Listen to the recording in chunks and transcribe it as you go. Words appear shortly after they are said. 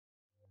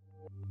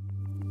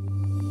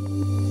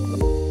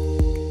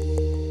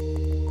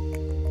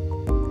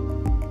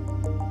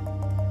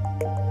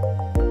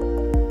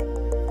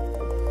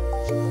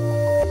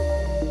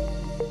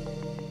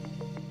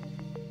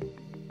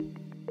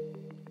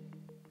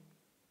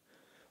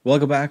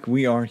Welcome back.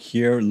 We are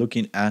here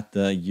looking at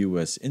the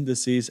US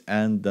indices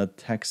and the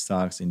tech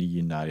stocks in the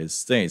United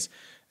States.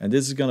 And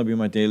this is going to be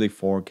my daily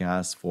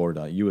forecast for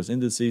the US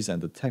indices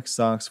and the tech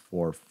stocks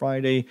for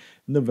Friday,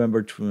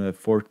 November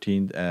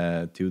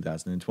 14th,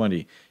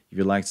 2020. If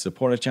you'd like to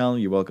support the channel,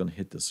 you're welcome to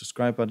hit the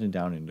subscribe button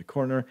down in the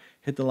corner,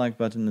 hit the like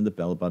button and the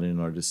bell button in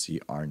order to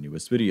see our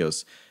newest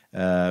videos.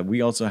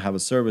 We also have a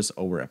service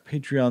over at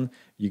Patreon.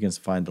 You can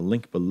find the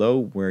link below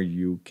where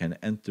you can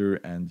enter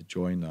and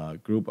join a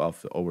group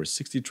of over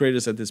 60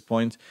 traders at this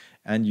point,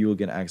 and you will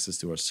get access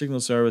to our signal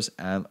service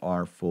and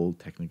our full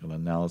technical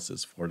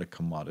analysis for the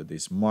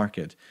commodities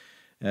market.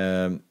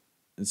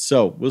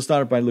 So we'll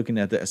start by looking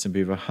at the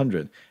S&P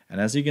 500,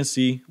 and as you can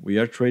see, we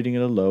are trading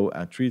at a low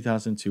at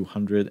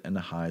 3,200 and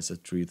the highs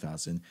at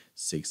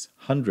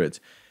 3,600.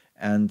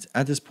 And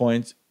at this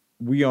point,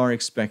 we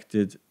expect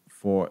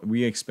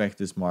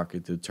this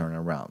market to turn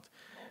around.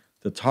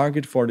 The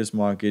target for this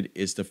market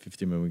is the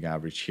 50 moving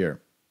average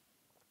here,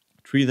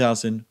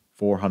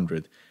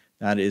 3,400.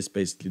 That is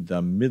basically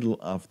the middle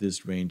of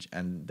this range,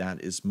 and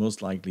that is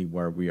most likely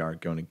where we are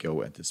going to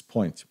go at this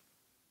point.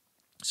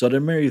 So there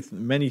are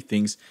many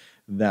things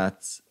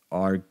that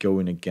are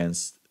going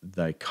against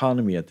the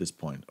economy at this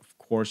point. Of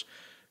course,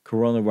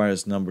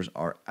 coronavirus numbers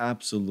are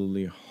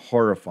absolutely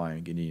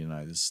horrifying in the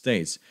United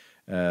States.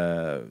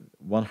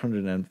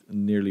 100 and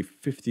nearly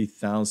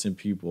 50,000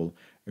 people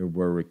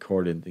were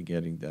recorded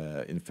getting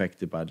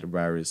infected by the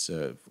virus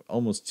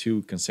almost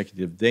 2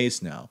 consecutive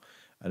days now.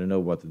 I don't know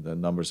what the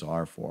numbers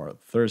are for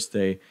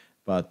Thursday,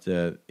 but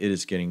it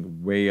is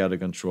getting way out of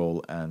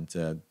control, and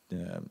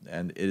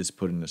it is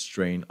putting a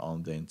strain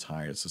on the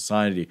entire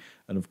society,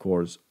 and of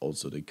course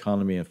also the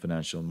economy and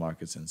financial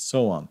markets and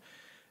so on.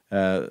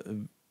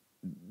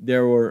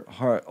 There were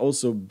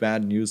also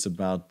bad news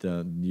about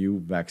the new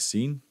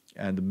vaccine,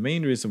 and the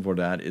main reason for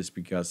that is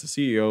because the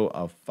CEO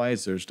of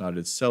Pfizer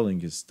started selling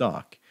his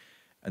stock,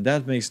 and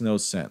that makes no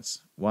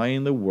sense. Why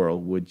in the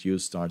world would you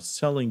start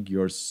selling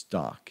your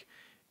stock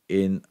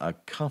in a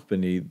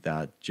company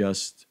that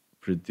just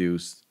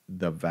produced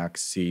the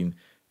vaccine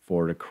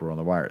for the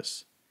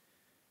coronavirus?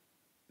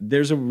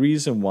 There's a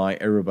reason why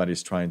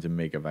everybody's trying to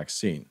make a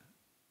vaccine,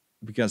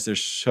 because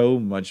there's so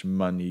much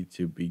money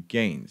to be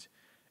gained.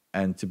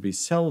 And to be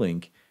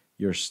selling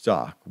your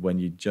stock when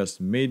you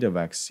just made a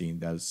vaccine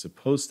that is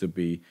supposed to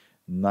be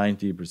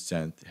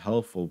 90%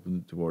 helpful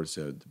towards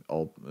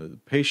all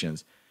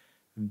patients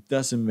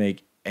doesn't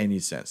make any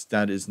sense.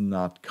 That is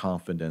not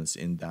confidence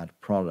in that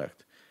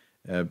product.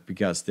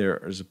 Because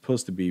there are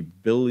supposed to be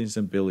billions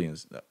and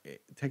billions,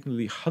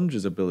 technically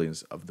hundreds of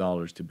billions of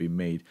dollars to be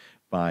made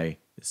by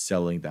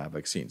selling that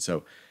vaccine.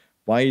 So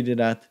why you did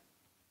that,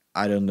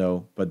 I don't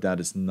know, but that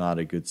is not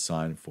a good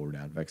sign for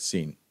that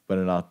vaccine.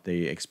 Whether or not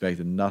they expect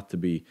it not to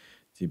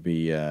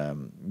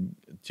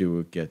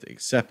get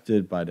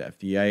accepted by the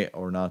FDA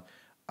or not,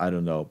 I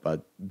don't know,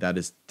 but that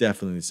is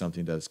definitely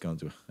something that's going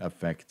to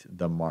affect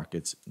the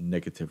markets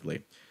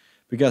negatively,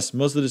 because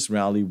most of this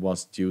rally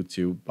was due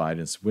to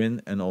Biden's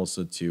win and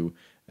also to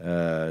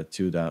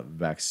the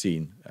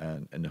vaccine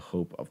and the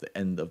hope of the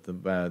end of the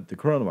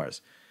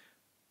coronavirus.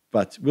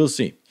 But we'll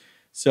see.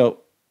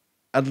 So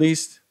at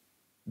least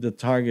the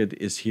target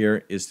is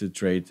to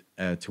trade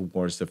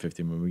towards the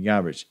 50 moving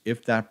average.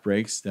 If that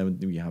breaks, then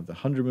we have the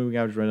 100 moving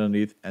average right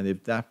underneath, and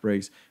if that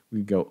breaks,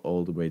 we go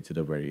all the way to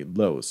the very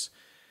lows.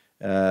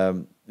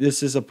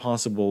 This is a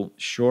possible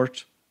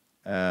short.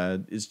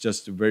 It's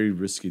just very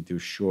risky to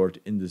short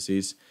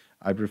indices.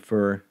 I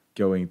prefer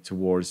going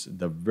towards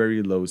the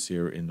very lows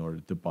here in order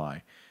to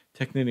buy.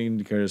 Technical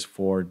indicators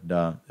for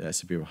the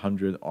S&P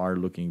 500 are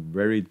looking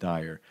very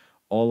dire.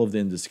 All of the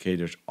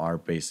indicators are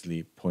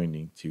basically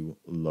pointing to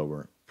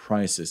lower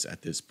prices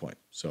at this point.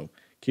 So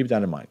keep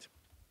that in mind.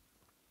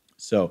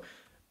 So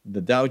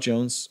the Dow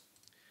Jones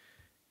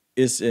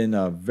is in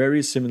a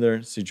very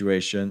similar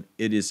situation.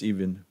 It is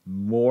even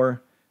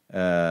more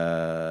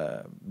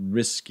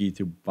risky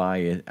to buy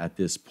it at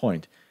this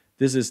point.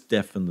 This is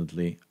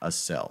definitely a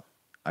sell.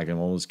 I can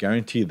almost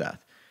guarantee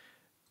that.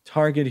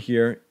 Target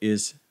here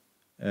is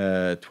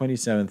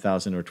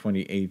 27,000 or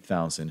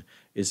 28,000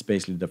 is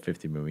basically the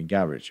 50 moving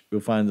average.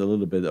 We'll find a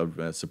little bit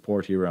of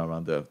support here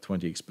around the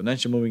 20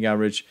 exponential moving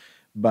average,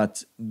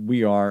 but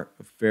we are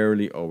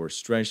fairly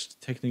overstretched.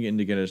 Technical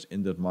indicators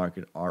in the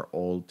market are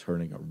all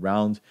turning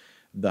around.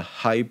 The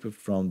hype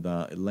from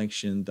the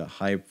election, the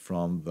hype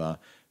from the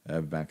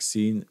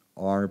vaccine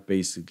are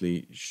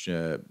basically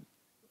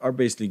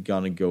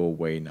gonna go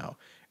away now,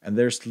 and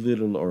there's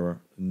little or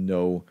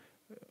no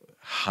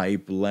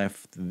hype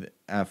left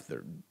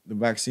after the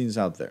vaccine is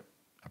out there.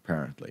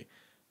 Apparently,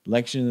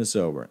 election is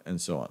over,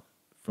 and so on.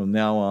 From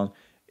now on,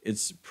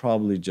 it's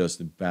probably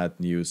just bad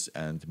news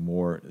and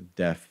more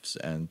deaths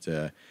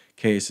and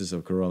cases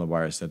of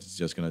coronavirus that is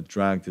just going to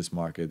drag this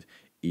market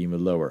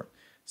even lower.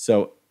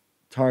 So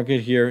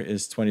target here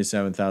is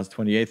 27,000,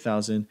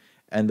 28,000,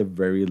 and the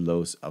very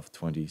lows of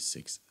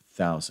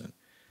 26,000.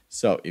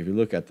 So if you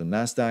look at the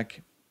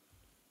Nasdaq,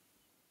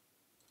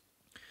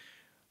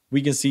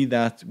 We can see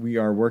that we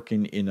are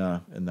working in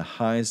the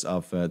highs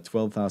of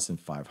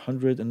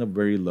 12,500 and the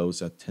very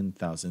lows at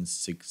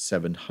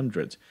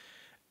 10,700.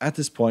 At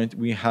this point,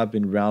 we have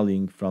been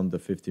rallying from the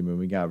 50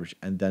 moving average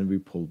and then we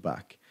pull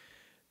back.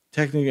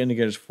 Technical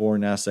indicators for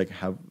Nasdaq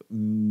have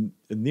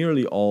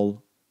nearly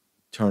all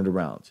turned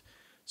around.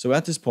 So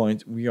at this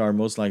point, we are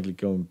most likely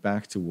going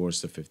back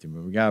towards the 50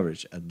 moving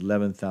average at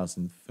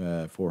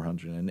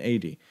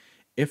 11,480.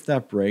 If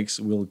that breaks,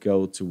 we'll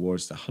go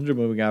towards the 100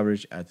 moving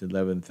average at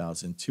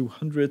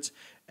 11,200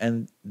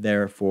 and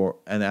therefore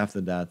and after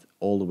that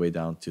all the way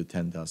down to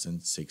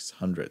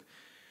 10,600.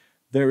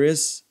 There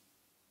is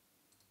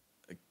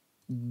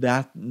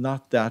that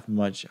not that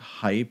much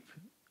hype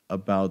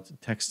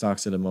about tech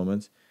stocks at the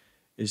moment.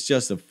 It's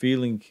just a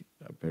feeling,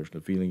 a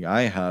personal feeling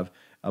I have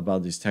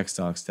about these tech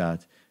stocks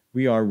that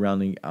we are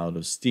running out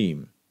of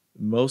steam.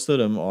 Most of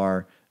them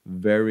are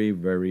very,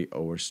 very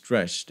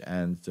overstretched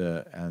and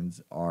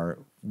are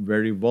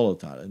very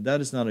volatile, and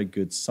that is not a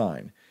good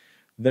sign.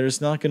 There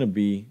is not going to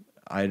be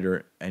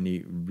either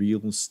any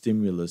real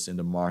stimulus in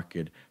the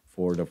market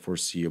for the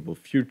foreseeable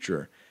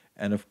future.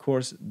 And of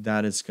course,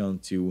 that is going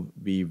to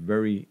be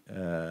very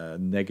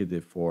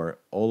negative for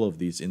all of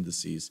these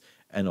indices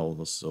and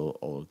also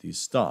all of these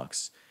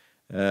stocks.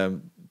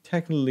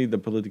 Technically, the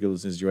political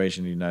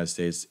situation in the United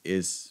States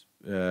is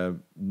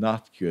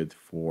not good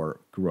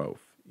for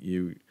growth.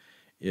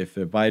 If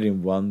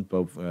Biden won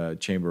both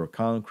Chamber of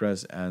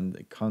Congress and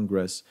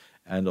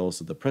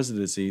also the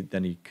presidency,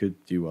 then he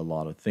could do a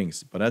lot of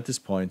things. But at this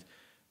point,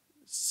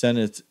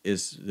 Senate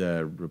is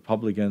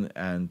Republican,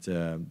 and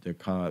the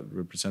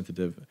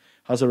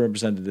House of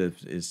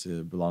Representatives is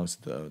belongs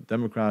to the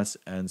Democrats,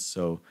 and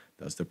so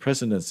does the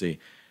presidency,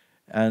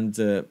 and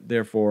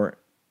therefore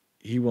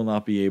he will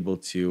not be able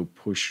to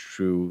push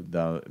through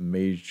the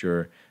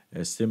major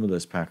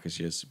stimulus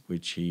packages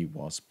which he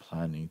was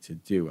planning to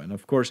do, and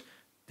of course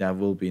that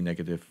will be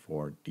negative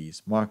for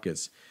these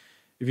markets.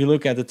 If you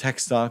look at the tech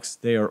stocks,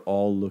 they are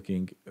all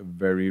looking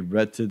very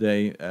red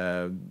today.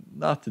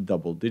 Not the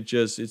double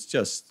digits, it's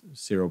just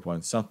 0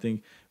 point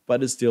something,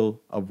 but it's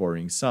still a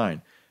worrying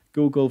sign.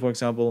 Google, for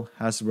example,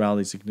 has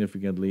rallied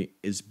significantly,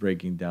 is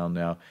breaking down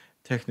now.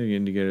 Technical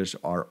indicators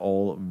are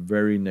all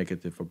very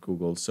negative for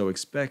Google, so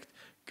expect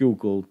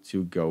Google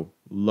to go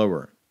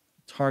lower.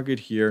 Target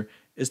here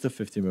is the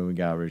 50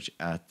 moving average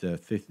at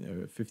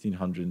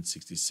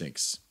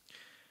 1566.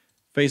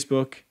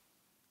 Facebook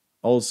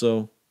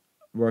also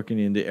working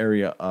in the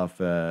area of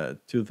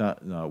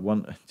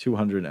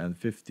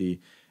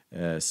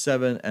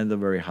 257 and the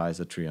very highs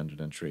at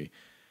 303.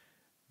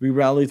 We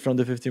rallied from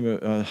the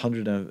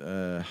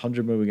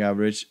 100 moving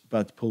average,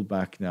 but pulled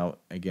back now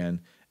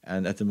again.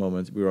 And at the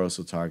moment, we're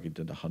also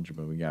targeting the 100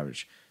 moving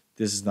average.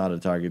 This is not a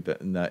target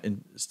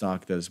in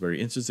stock that is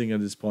very interesting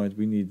at this point.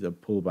 We need a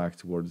pullback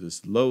towards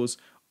these lows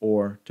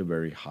or to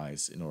very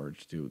highs in order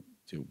to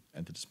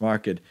enter this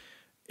market.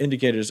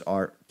 Indicators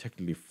are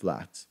technically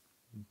flat.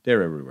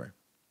 They're everywhere.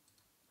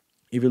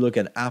 If you look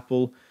at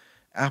Apple,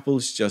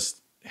 Apple's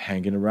just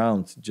hanging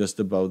around just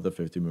above the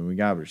 50 moving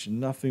average.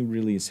 Nothing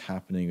really is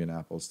happening in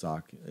Apple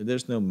stock.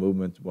 There's no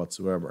movement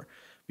whatsoever.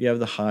 We have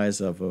the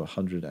highs of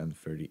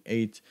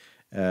 138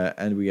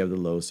 and we have the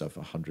lows of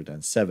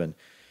 107.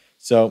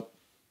 So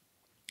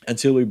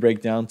until we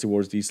break down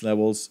towards these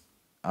levels,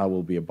 I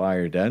will be a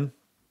buyer then.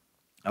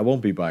 I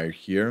won't be a buyer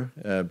here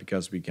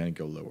because we can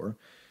go lower.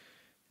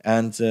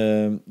 And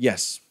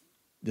yes,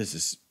 this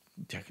is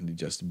technically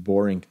just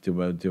boring to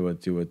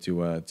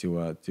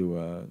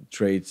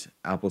trade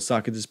Apple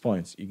stock at this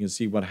point. You can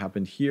see what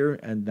happened here,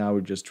 and now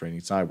we're just trading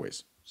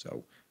sideways.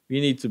 So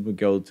we need to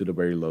go to the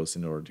very lows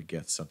in order to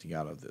get something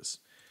out of this.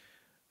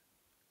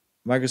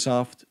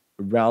 Microsoft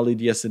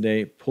rallied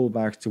yesterday, pulled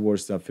back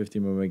towards the 50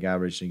 moving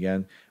average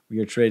again. We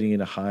are trading in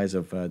the highs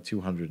of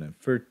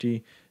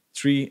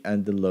 233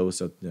 and the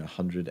lows of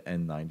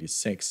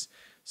 196.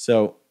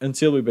 So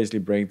until we basically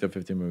break the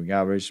 50 moving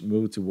average,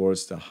 move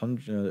towards the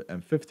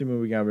 150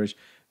 moving average,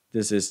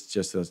 this is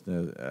just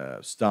a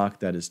stock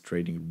that is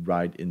trading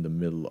right in the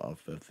middle of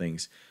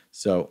things.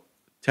 So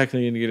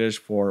technical indicators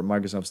for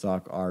Microsoft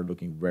stock are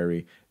looking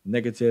very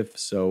negative.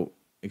 So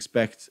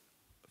expect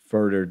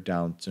further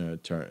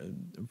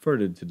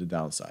further to the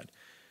downside.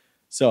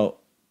 So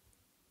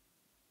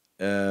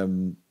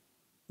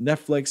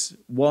Netflix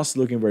was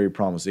looking very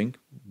promising.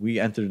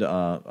 We entered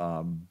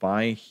a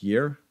buy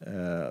here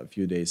a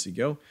few days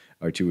ago,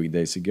 or 2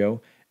 days ago,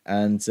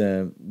 and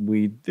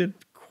we did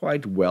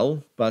quite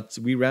well, but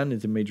we ran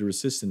into major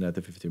resistance at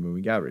the 50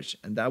 moving average,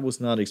 and that was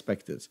not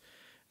expected.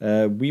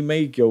 We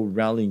may go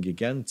rallying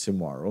again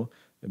tomorrow,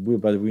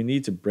 but we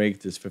need to break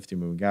this 50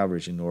 moving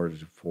average in order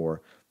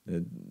for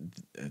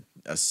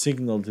a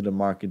signal to the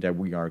market that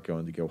we are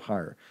going to go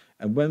higher.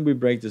 And when we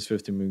break this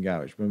 50 moving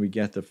average, when we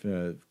get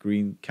the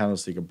green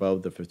candlestick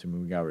above the 50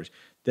 moving average,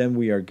 then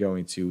we are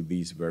going to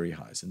these very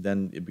highs, and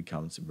then it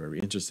becomes very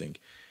interesting.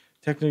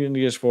 Technical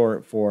indicators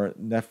for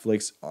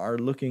Netflix are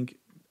looking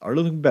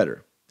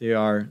better. They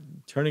are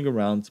turning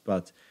around,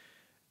 but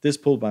this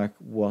pullback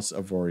was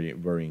a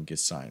worrying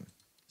sign.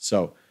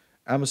 So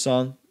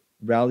Amazon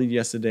rallied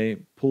yesterday,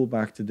 pulled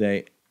back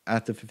today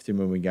at the 50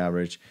 moving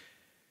average.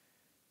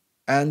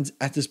 And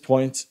at this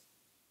point,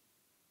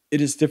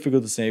 it is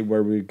difficult to say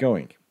where we're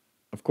going.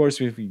 Of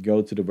course, if we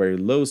go to the very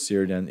lows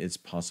here, then it's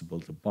possible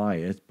to buy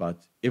it.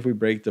 But if we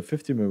break the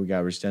 50 moving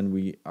average, then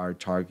we are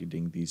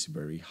targeting these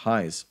very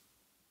highs.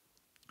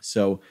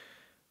 So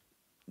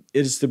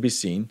it is to be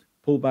seen.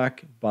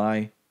 Pullback,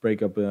 buy,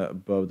 break up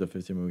above the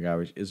 50 moving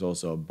average is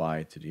also a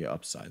buy to the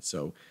upside.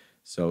 So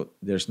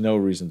there's no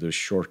reason to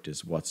short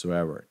this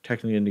whatsoever.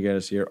 Technical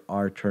indicators here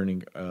are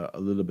turning a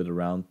little bit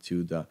around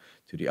to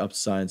the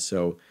upside.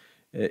 So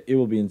it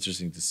will be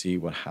interesting to see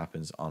what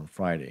happens on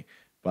Friday.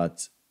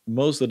 But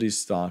most of these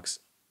stocks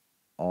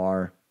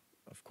are,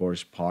 of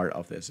course, part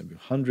of the S&P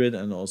 500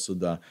 and also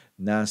the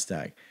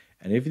Nasdaq.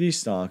 And if these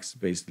stocks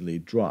basically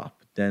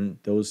drop, then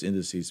those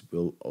indices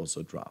will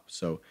also drop.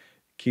 So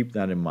keep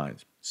that in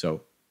mind.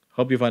 So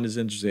hope you find this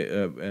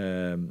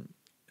interesting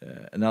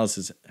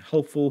analysis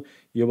helpful.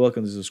 You're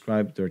welcome to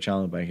subscribe to our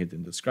channel by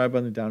hitting the subscribe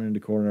button down in the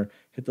corner,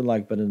 hit the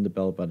like button and the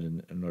bell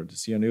button in order to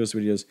see our newest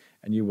videos,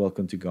 and you're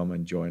welcome to come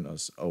and join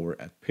us over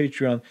at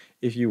Patreon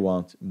if you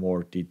want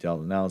more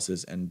detailed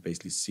analysis and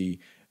basically see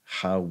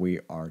how we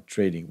are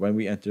trading, when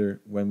we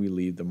enter, when we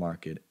leave the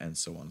market, and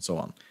so on and so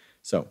on.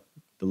 So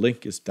the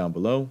link is down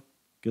below.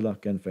 Good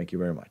luck and thank you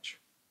very much.